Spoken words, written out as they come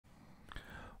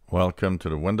Welcome to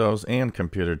the Windows and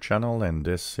Computer channel, and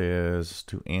this is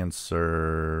to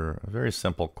answer a very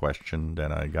simple question that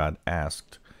I got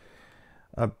asked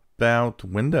about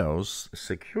Windows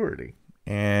security.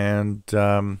 And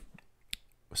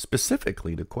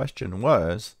specifically, the question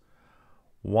was,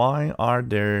 why are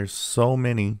there so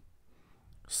many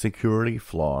security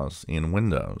flaws in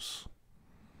Windows?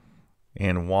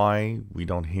 And why we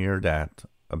don't hear that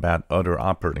about other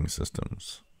operating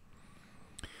systems?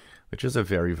 Which is a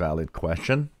very valid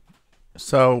question.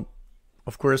 So,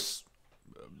 of course,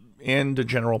 in the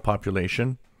general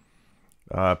population,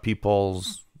 people,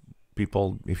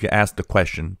 if you ask the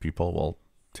question, people will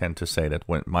tend to say that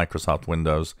when Microsoft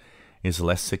Windows is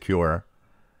less secure,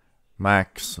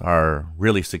 Macs are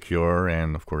really secure,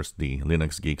 and of course, the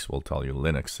Linux geeks will tell you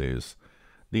Linux is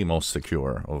the most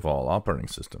secure of all operating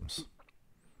systems.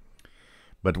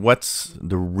 But what's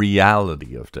the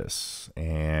reality of this?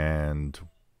 And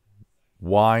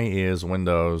why is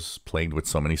Windows plagued with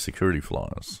so many security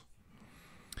flaws?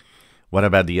 What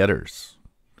about the others?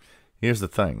 Here's the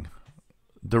thing.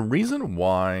 The reason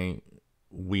why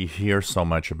we hear so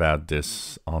much about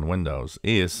this on Windows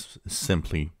is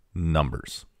simply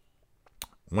numbers.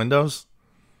 Windows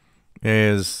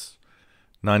is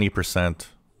 90%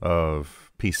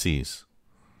 of PCs.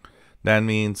 That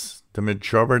means the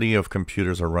majority of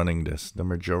computers are running this. The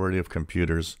majority of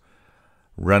computers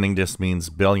running this means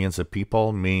billions of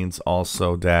people, means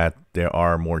also that there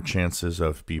are more chances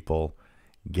of people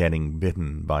getting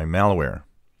bitten by malware.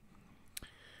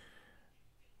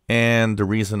 And the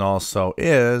reason also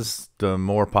is the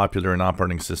more popular an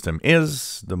operating system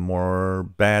is, the more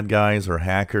bad guys or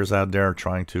hackers out there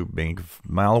trying to make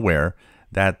malware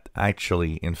that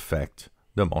actually infect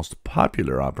the most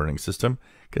popular operating system,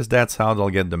 because that's how they'll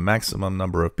get the maximum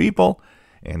number of people,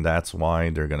 and that's why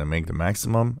they're going to make the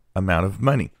maximum amount of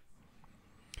money.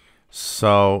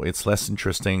 So it's less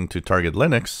interesting to target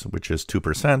Linux, which is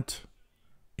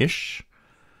 2%-ish,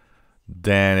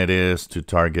 than it is to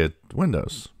target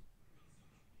Windows.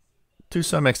 To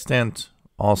some extent,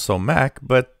 also Mac,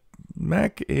 but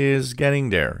Mac is getting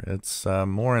there. It's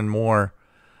more and more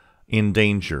in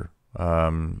danger.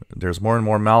 There's more and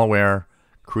more malware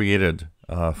created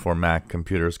for Mac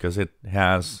computers because it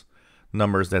has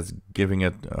numbers that's giving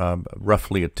it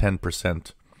roughly a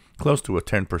 10%, close to a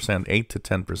 10%, 8 to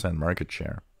 10% market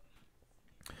share.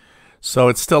 So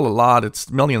it's still a lot.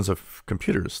 It's millions of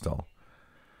computers still.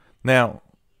 Now,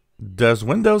 does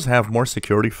Windows have more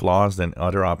security flaws than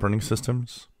other operating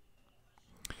systems?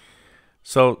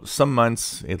 So some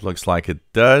months it looks like it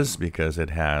does because it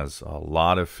has a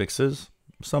lot of fixes.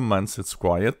 Some months it's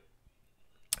quiet.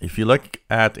 If you look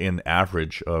at an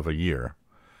average of a year,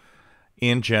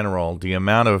 in general, the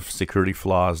amount of security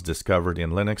flaws discovered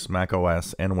in Linux, Mac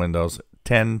OS, and Windows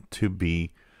tend to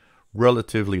be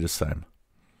relatively the same.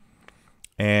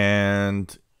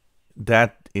 And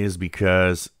that is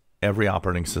because every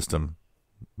operating system,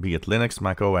 be it Linux,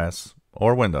 Mac OS,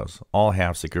 or Windows, all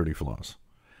have security flaws.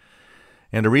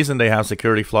 And the reason they have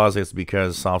security flaws is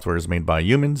because software is made by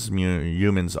humans.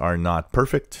 Humans are not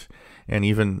perfect. And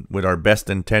even with our best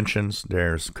intentions,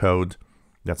 there's code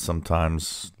that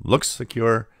sometimes looks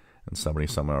secure, and somebody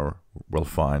somewhere will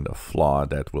find a flaw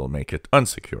that will make it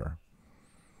unsecure.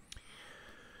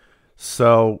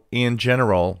 So in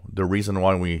general, the reason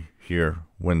why we hear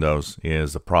Windows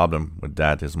is the problem with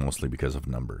that is mostly because of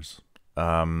numbers.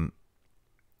 Linux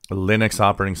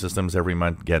operating systems every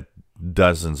month get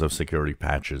dozens of security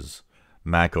patches.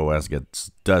 Mac OS gets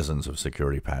dozens of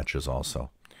security patches also.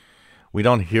 We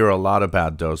don't hear a lot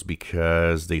about those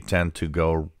because they tend to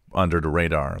go under the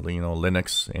radar. You know,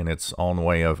 Linux in its own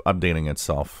way of updating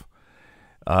itself.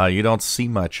 You don't see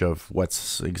much of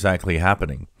what's exactly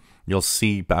happening. You'll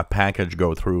see a package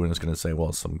go through and it's going to say,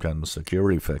 well, some kind of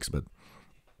security fix, but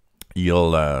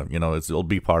you'll, it'll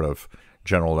be part of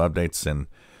general updates, and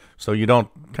so you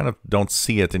don't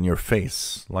see it in your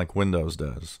face like Windows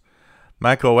does.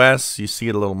 Mac OS, you see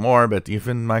it a little more, but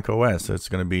even Mac OS, it's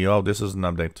going to be, oh, this is an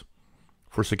update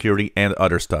for security and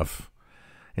other stuff.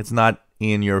 It's not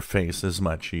in your face as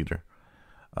much either.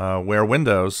 Where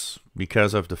Windows,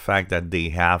 because of the fact that they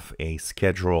have a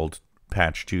scheduled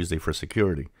patch Tuesday for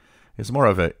security, it's more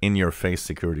of an in-your-face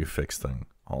security fix thing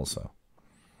also.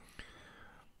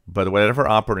 But whatever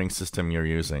operating system you're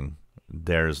using,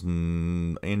 there's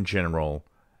in general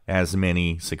as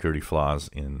many security flaws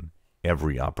in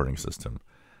every operating system.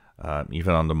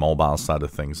 Even on the mobile side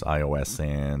of things, iOS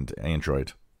and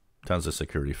Android, tons of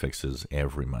security fixes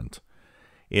every month.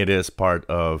 It is part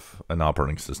of an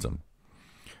operating system.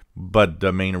 But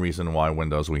the main reason why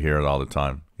Windows, we hear it all the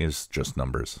time, is just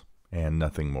numbers and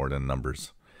nothing more than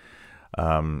numbers.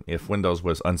 If Windows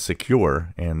was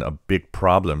unsecure and a big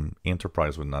problem,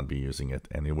 enterprise would not be using it,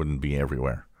 and it wouldn't be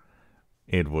everywhere.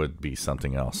 It would be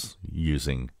something else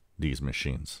using these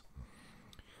machines.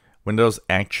 Windows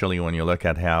actually, when you look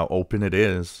at how open it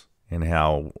is and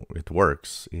how it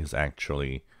works, is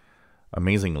actually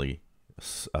amazingly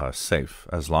safe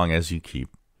as long as you keep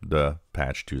the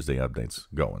Patch Tuesday updates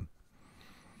going.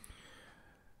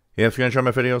 If you enjoy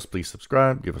my videos, please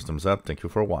subscribe, give us a thumbs up. Thank you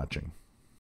for watching.